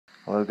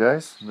Hello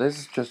guys, this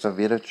is just a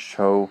video to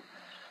show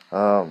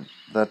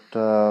that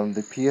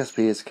the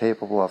PSP is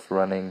capable of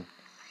running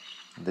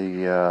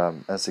the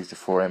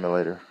N64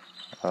 emulator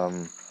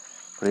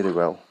pretty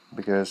well,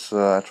 because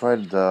I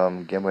tried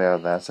the Game Boy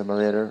Advance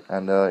emulator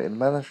and it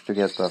managed to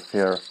get a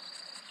fair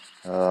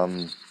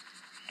 60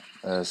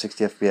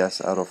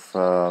 FPS out of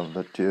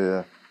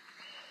the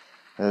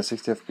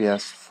 60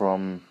 FPS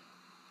from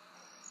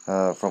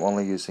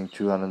only using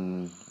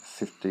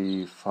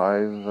 230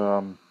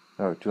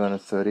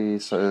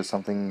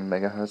 something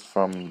megahertz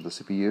from the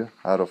CPU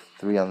out of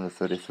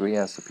 333,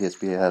 as the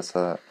PSP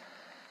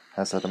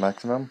has at the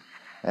maximum.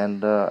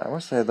 And I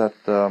must say that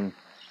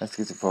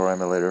N64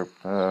 emulator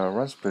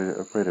runs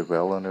pretty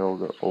well on the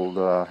old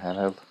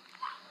handheld.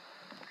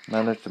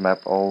 Managed to map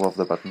all of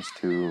the buttons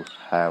to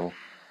how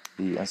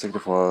the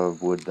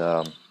N64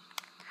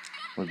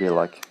 would be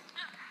like.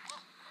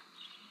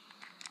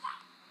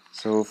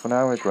 So for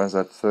now it runs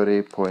at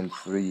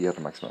 30.3 at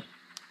the maximum.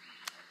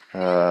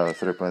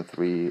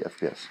 30.3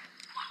 FPS.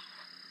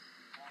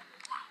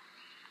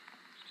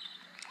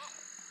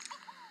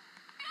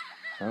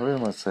 I really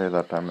must say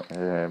that I'm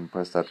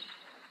impressed that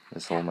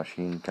this whole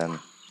machine can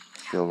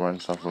still run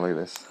something like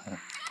this.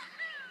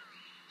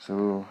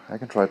 So I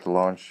can try to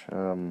launch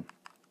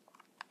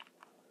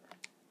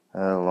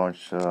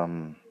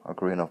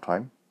Ocarina of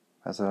Time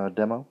as a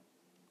demo.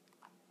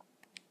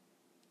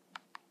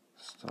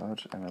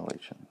 Start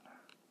emulation.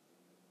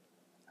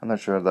 I'm not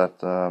sure that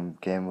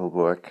game will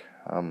work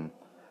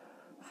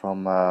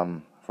from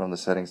the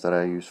settings that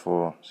I use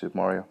for Super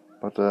Mario,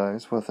 but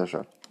it's worth a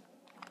shot.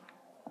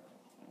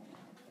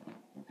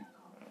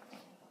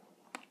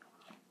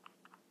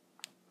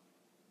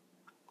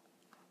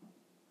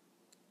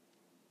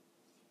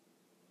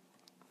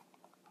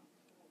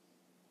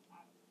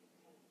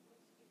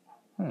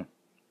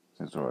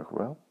 Seems to work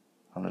well.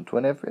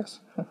 120 FPS.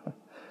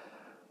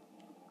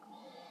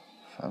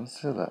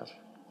 Fancy that.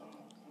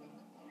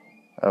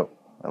 Oh,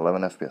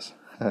 11 FPS.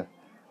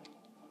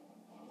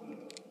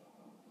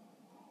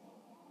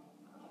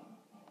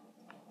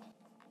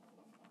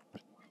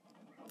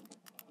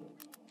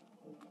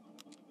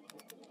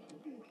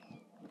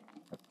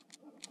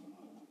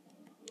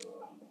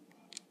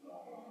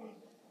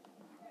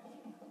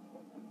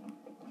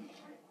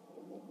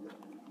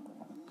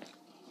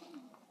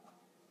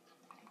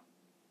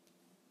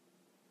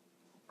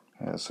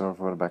 Yeah, sorry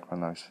for the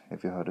background noise,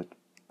 if you heard it.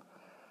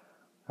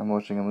 I'm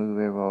watching a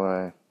movie while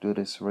I do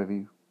this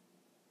review.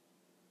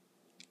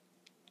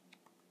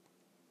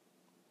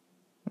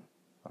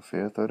 A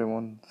fair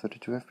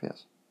 32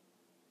 FPS.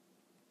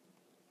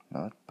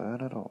 Not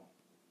bad at all.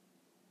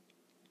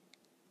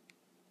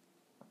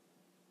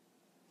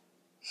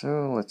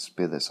 So let's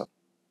speed this up.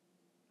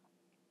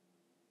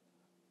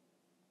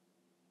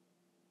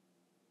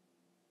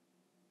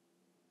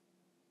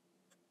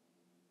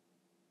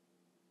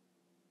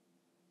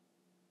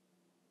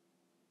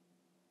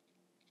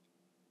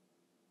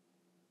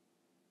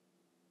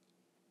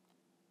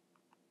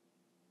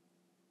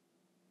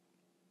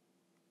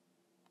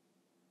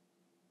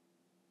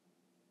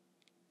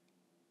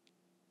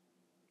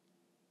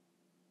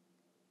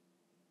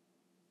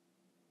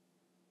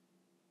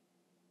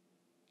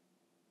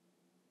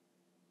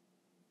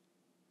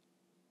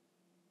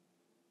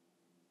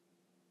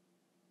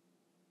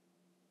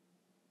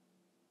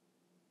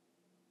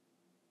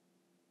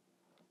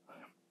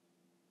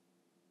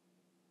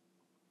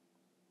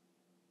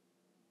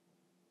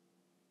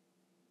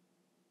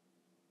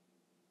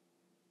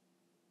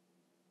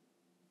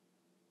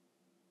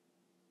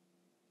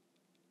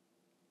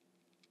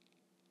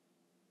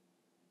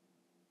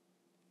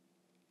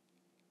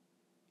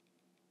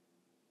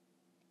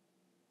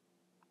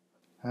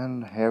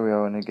 And here we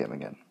are in the game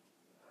again.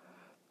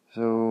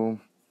 So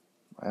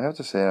I have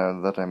to say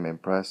that I'm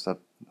impressed that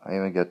I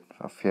even get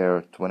a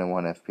fair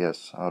 21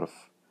 FPS out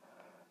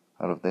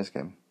of this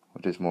game,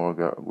 which is more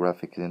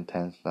graphically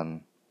intense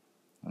than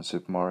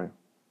Super Mario.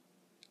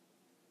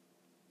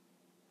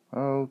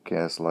 Okay,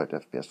 a slight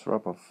FPS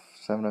drop of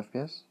 7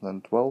 FPS,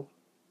 then 12,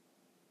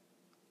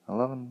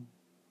 11,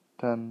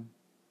 10,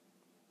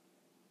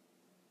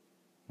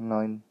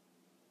 9.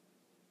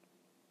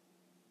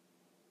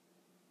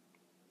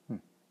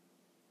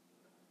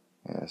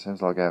 Yeah, it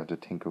seems like I have to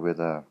tinker with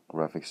the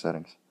graphics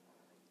settings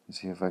and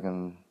see if I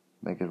can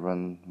make it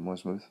run more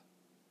smooth.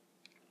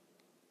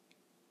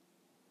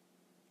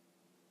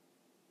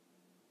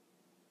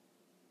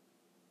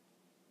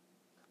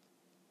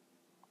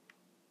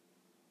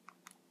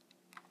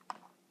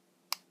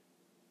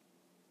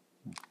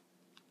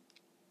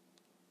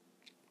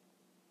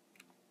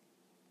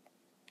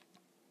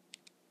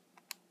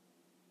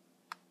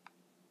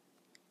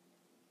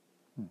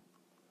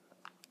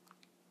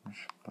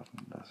 Which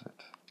button does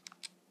it?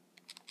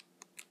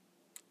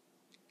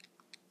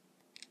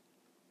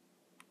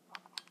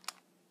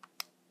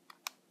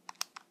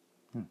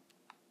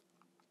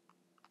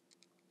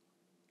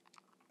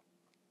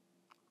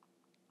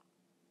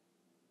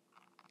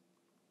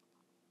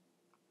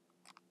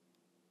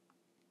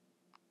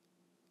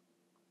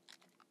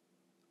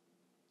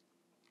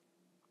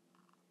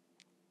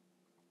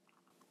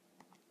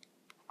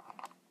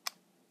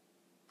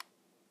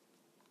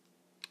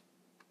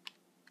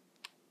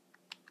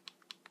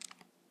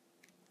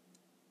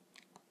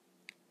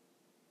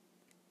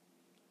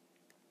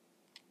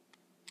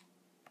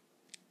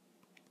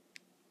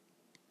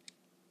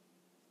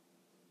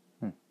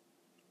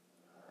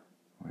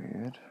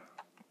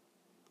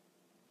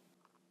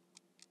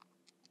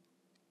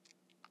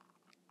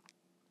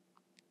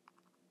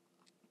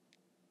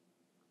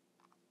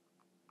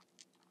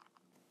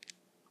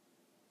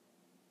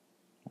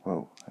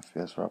 Whoa,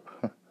 FPS drop.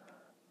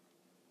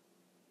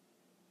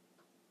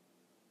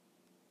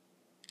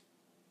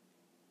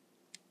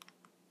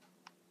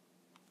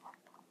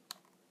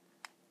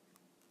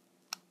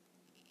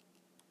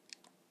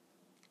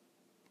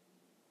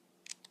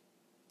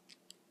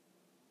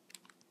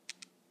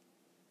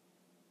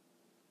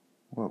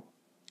 Whoa.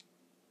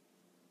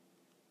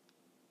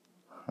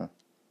 Huh. I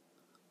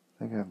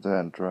think I have to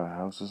enter a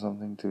house or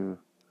something to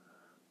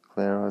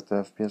clear out the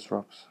FPS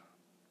drops.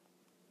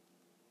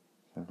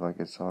 Seems like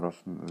it's out of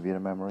Vita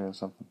memory or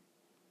something.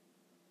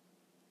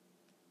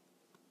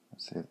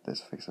 Let's see if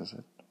this fixes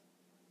it.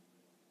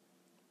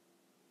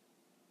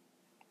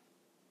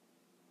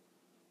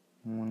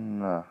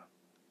 Nah.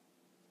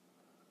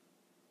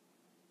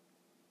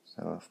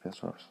 Still FPS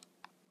drops.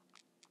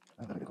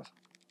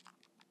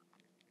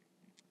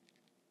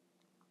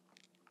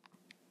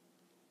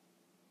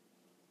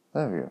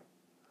 There we go.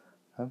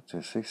 Up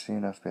to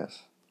 16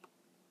 FPS.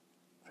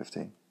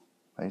 15.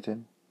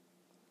 18.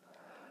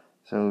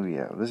 So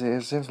yeah,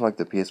 it seems like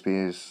the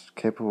PSP is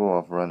capable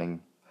of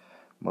running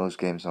most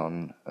games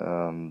on the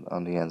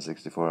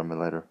N64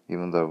 emulator,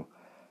 even though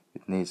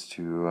it needs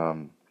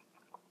to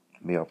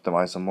be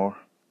optimized some more.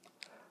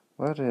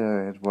 But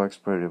it works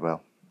pretty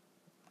well.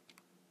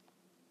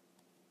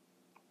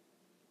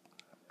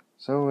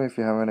 So if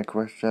you have any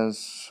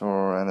questions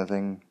or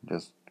anything,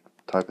 just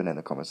type it in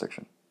the comment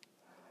section.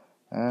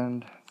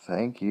 And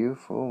thank you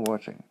for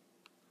watching.